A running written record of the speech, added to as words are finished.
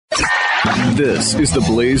This is the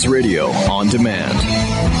Blaze Radio on demand.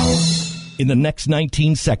 In the next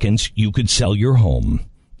 19 seconds, you could sell your home.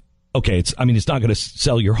 Okay, it's not going to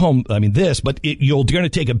sell your home, but you're going to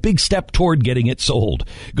take a big step toward getting it sold.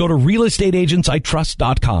 Go to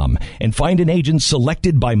realestateagentsitrust.com and find an agent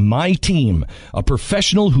selected by my team, a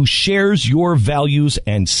professional who shares your values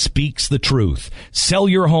and speaks the truth. Sell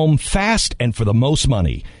your home fast and for the most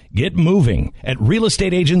money. Get moving at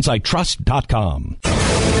realestateagentsitrust.com.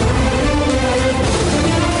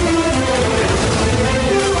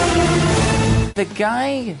 The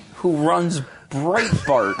guy who runs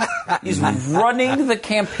Breitbart is running the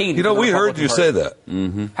campaign. You know, we heard you say that.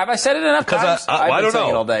 Mm-hmm. Have I said it enough times? I don't know.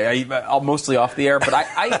 It all day. I'm mostly off the air, but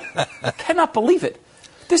I cannot believe it.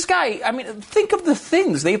 This guy, think of the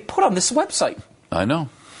things they put on this website. I know.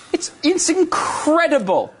 It's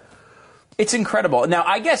incredible. It's incredible. Now,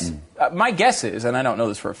 I guess, my guess is, and I don't know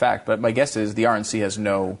this for a fact, but my guess is the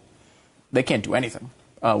RNC they can't do anything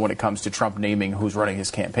when it comes to Trump naming who's running his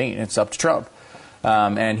campaign. It's up to Trump.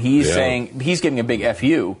 And he's saying, he's giving a big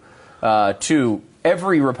FU to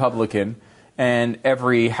every Republican and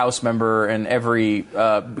every House member and every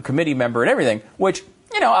committee member and everything, which,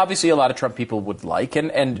 obviously a lot of Trump people would like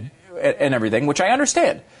and everything, which I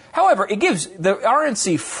understand. However, it gives the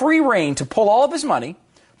RNC free rein to pull all of his money,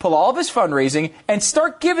 pull all of his fundraising, and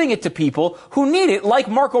start giving it to people who need it, like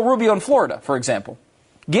Marco Rubio in Florida, for example.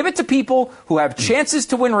 Give it to people who have chances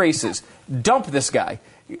to win races. Dump this guy.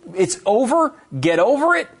 It's over, get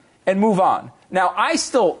over it, and move on. Now,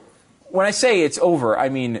 when I say it's over, I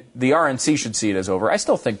mean the RNC should see it as over. I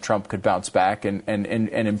still think Trump could bounce back and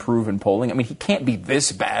improve in polling. He can't be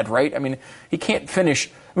this bad, right? He can't finish.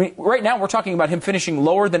 Right now we're talking about him finishing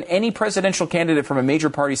lower than any presidential candidate from a major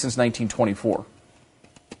party since 1924.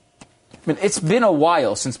 It's been a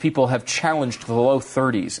while since people have challenged the low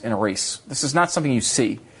 30s in a race. This is not something you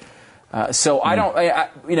see. But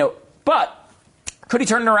could he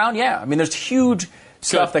turn it around? Yeah. There's huge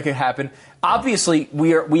stuff that could happen. Obviously,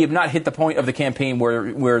 we have not hit the point of the campaign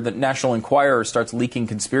where the National Enquirer starts leaking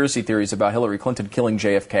conspiracy theories about Hillary Clinton killing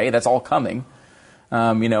JFK. That's all coming.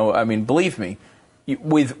 Believe me,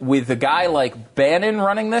 with a guy like Bannon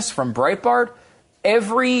running this from Breitbart,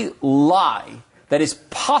 every lie that is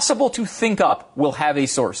possible to think up will have a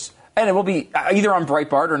source. And it will be either on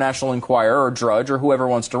Breitbart or National Enquirer or Drudge or whoever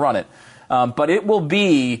wants to run it. But it will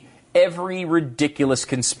be every ridiculous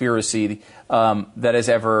conspiracy that has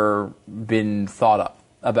ever been thought up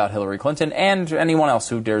about Hillary Clinton and anyone else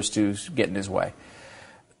who dares to get in his way.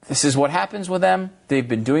 This is what happens with them. They've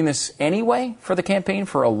been doing this anyway for the campaign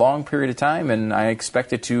for a long period of time, and I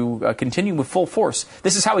expect it to continue with full force.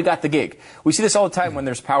 This is how we got the gig. We see this all the time when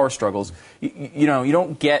there's power struggles. You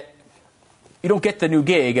don't get the new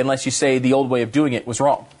gig unless you say the old way of doing it was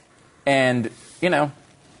wrong. And,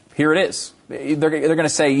 here it is. They're going to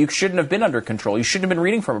say you shouldn't have been under control. You shouldn't have been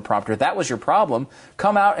reading from a prompter. That was your problem.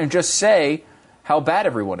 Come out and just say how bad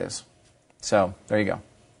everyone is. So there you go.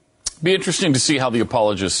 Be interesting to see how the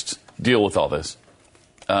apologists deal with all this.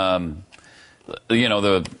 The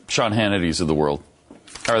Sean Hannitys of the world.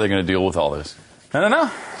 How are they going to deal with all this? I don't know.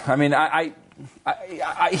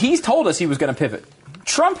 He's told us he was going to pivot.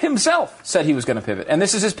 Trump himself said he was going to pivot, and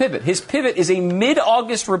this is his pivot. His pivot is a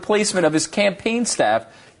mid-August replacement of his campaign staff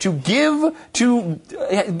to handle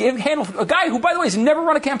a guy who, by the way, has never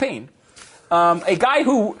run a campaign. A guy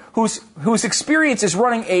whose experience is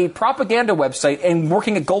running a propaganda website and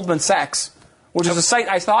working at Goldman Sachs, which is a site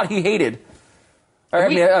I thought he hated.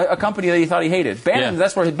 A company that he thought he hated. Bannon,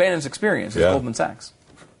 that's where Bannon's experience is, Goldman Sachs.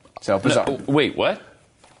 So bizarre. No, wait, what?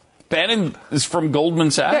 Bannon is from Goldman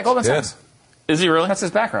Sachs? Yeah, Goldman Sachs. Is he really? That's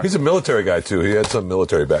his background. He's a military guy, too. He had some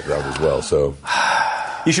military background as well, so.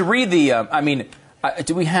 You should read the,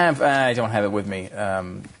 do we have, I don't have it with me,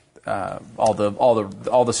 all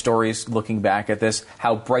the stories looking back at this,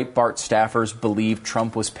 how Breitbart staffers believed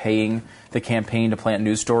Trump was paying the campaign to plant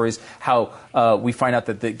news stories, how we find out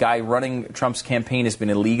that the guy running Trump's campaign has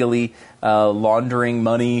been illegally laundering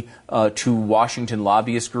money to Washington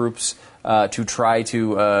lobbyist groups to try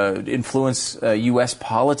to influence U.S.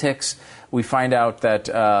 politics. We find out that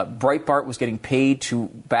Breitbart was getting paid to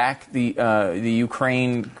back the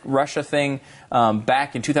Ukraine-Russia thing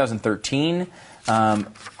back in 2013.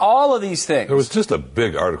 All of these things. There was just a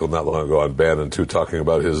big article not long ago on Bannon, too, talking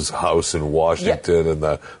about his house in Washington and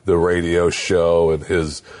the radio show and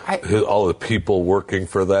his all the people working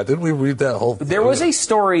for that. Didn't we read that whole thing? There was a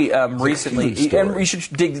story recently, and you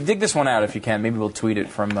should dig this one out if you can. Maybe we'll tweet it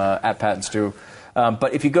from @PattonStew.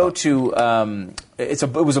 But if you go to, it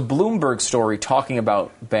was a Bloomberg story talking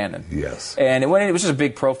about Bannon. Yes. And it was just a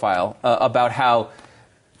big profile about how,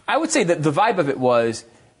 I would say that the vibe of it was,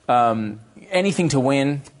 anything to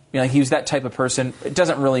win. He was that type of person. It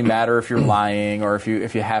doesn't really matter if you're lying or if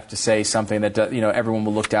you have to say something that everyone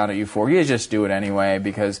will look down at you for. You just do it anyway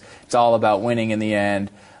because it's all about winning in the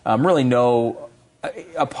end. Really, no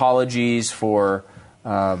apologies for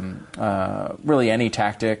really any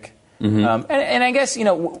tactic. Mm-hmm. And I guess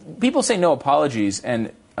people say no apologies,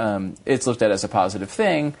 and it's looked at as a positive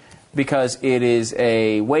thing because it is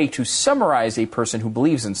a way to summarize a person who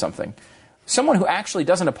believes in something. Someone who actually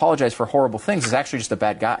doesn't apologize for horrible things is actually just a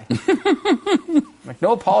bad guy.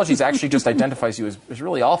 No apologies actually just identifies you as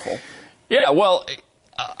really awful. Yeah, well,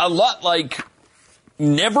 a lot like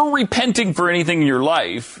never repenting for anything in your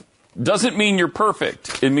life doesn't mean you're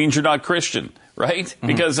perfect. It means you're not Christian, right? Mm-hmm.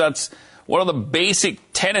 Because that's one of the basic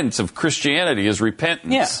tenets of Christianity is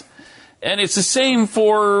repentance. Yeah. And it's the same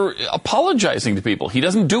for apologizing to people. He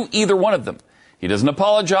doesn't do either one of them. He doesn't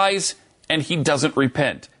apologize and he doesn't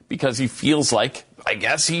repent. Because he feels like, I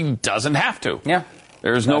guess, he doesn't have to. Yeah.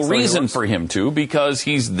 There's no reason for him to because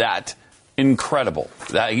he's that incredible.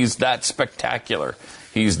 He's that spectacular.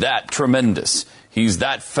 He's that tremendous. He's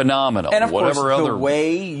that phenomenal. And of course, the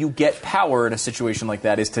way you get power in a situation like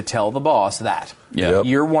that is to tell the boss that. Yeah. Yep.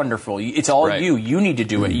 You're wonderful. It's all you. You need to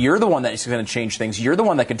do it. You're the one that's going to change things. You're the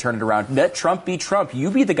one that can turn it around. Let Trump be Trump.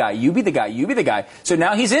 You be the guy. You be the guy. You be the guy. So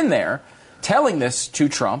now he's in there telling this to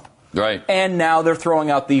Trump. Right. And now they're throwing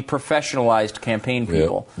out the professionalized campaign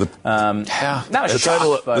people. Not a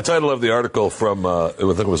shock, the title of the article from, I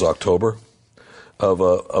think it was October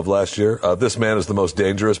of last year, this man is the most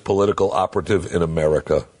dangerous political operative in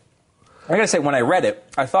America. I got to say, when I read it,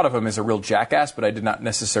 I thought of him as a real jackass, but I did not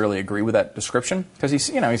necessarily agree with that description because he's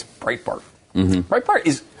Breitbart. Mm-hmm.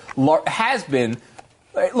 Breitbart has been.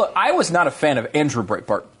 Look, I was not a fan of Andrew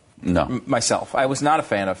Breitbart. No. Myself. I was not a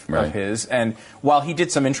fan of his. And while he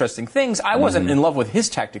did some interesting things, I wasn't in love with his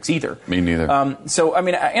tactics either. Me neither.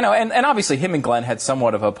 And obviously him and Glenn had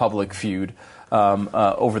somewhat of a public feud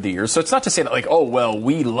over the years. So it's not to say that,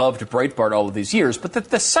 we loved Breitbart all of these years, but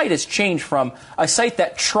the site has changed from a site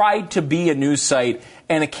that tried to be a news site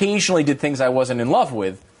and occasionally did things I wasn't in love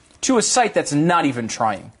with to a site that's not even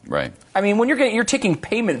trying. Right. I mean, when you're taking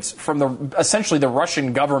payments from essentially the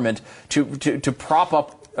Russian government to prop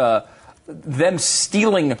up them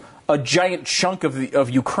stealing a giant chunk of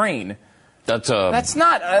Ukraine. That's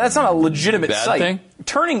not a legitimate site. Thing?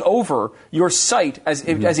 Turning over your site as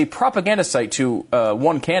a propaganda site to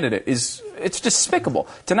one candidate it's despicable.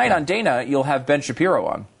 Tonight on Dana, you'll have Ben Shapiro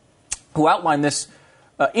on, who outlined this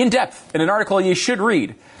in depth in an article you should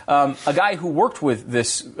read. A guy who worked with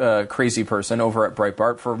this crazy person over at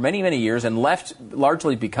Breitbart for many, many years and left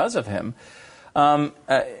largely because of him.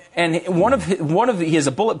 And he has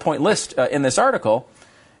a bullet point list in this article,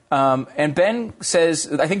 and Ben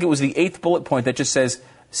says, I think it was the 8th bullet point that just says,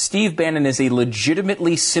 Steve Bannon is a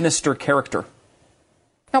legitimately sinister character.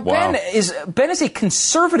 Now, wow. Ben is a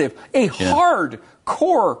conservative, a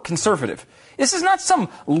hardcore conservative. This is not some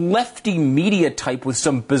lefty media type with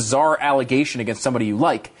some bizarre allegation against somebody you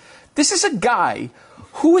like. This is a guy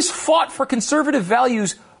who has fought for conservative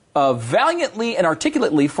values valiantly and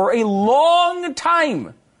articulately for a long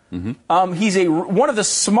time. Mm-hmm. He's one of the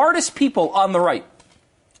smartest people on the right.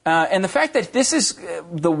 And the fact that this is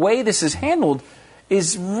the way this is handled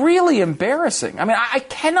is really embarrassing. I mean, I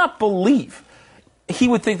cannot believe he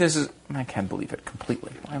would think this is... I can't believe it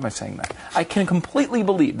completely. Why am I saying that? I can completely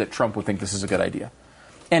believe that Trump would think this is a good idea.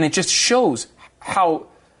 And it just shows how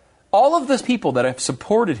all of those people that have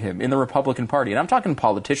supported him in the Republican Party, and I'm talking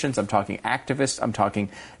politicians, I'm talking activists, I'm talking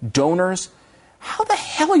donors, how the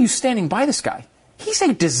hell are you standing by this guy? He's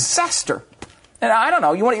a disaster. And I don't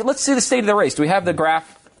know. Let's see the state of the race. Do we have the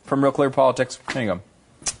graph from Real Clear Politics? There you go.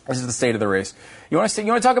 This is the state of the race. You want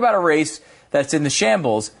to talk about a race that's in the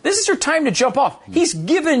shambles? This is your time to jump off. He's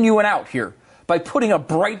given you an out here by putting a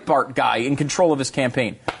Breitbart guy in control of his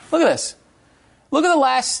campaign. Look at this. Look at the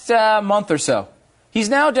last month or so. He's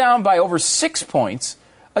now down by over 6 points.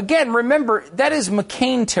 Again, remember, that is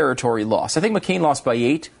McCain territory loss. I think McCain lost by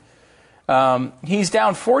 8. He's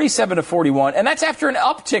down 47 to 41, and that's after an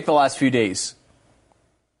uptick the last few days.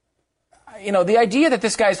 The idea that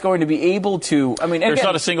this guy's going to be able to... I mean, there's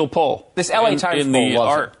not a single poll. This LA Times in poll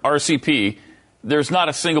the RCP, there's not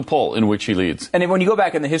a single poll in which he leads. And when you go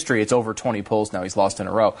back in the history, it's over 20 polls now he's lost in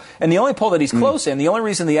a row. And the only poll that he's close in, the only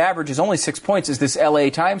reason the average is only 6 points is this LA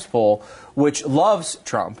Times poll, which loves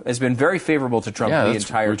Trump, has been very favorable to Trump the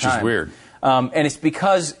entire time. Which is weird. And it's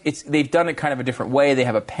because they've done it kind of a different way. They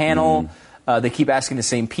have a panel. They keep asking the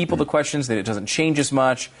same people the questions. That it doesn't change as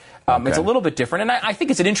much. It's a little bit different. And I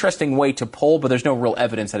think it's an interesting way to poll, but there's no real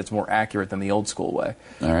evidence that it's more accurate than the old school way.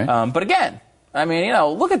 All right. But again, I mean,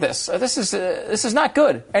 look at this. This is not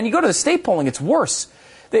good. And you go to the state polling, it's worse.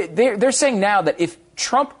 They're saying now that if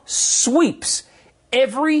Trump sweeps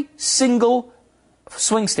every single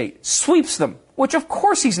swing state, sweeps them, which of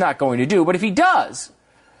course he's not going to do, but if he does,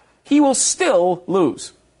 he will still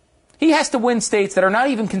lose. He has to win states that are not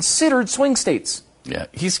even considered swing states. Yeah,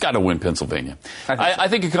 he's got to win Pennsylvania. I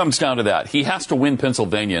think it comes down to that. He has to win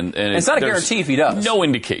Pennsylvania. And it's not a guarantee if he does. No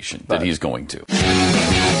indication that he's going to.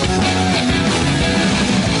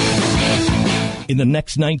 In the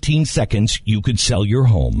next 19 seconds, you could sell your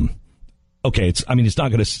home. Okay, it's not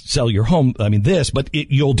going to sell your home, but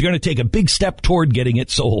you're going to take a big step toward getting it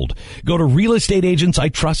sold. Go to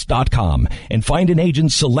realestateagentsitrust.com and find an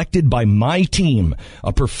agent selected by my team,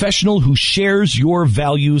 a professional who shares your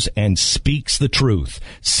values and speaks the truth.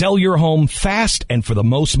 Sell your home fast and for the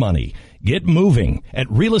most money. Get moving at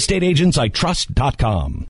realestateagentsitrust.com.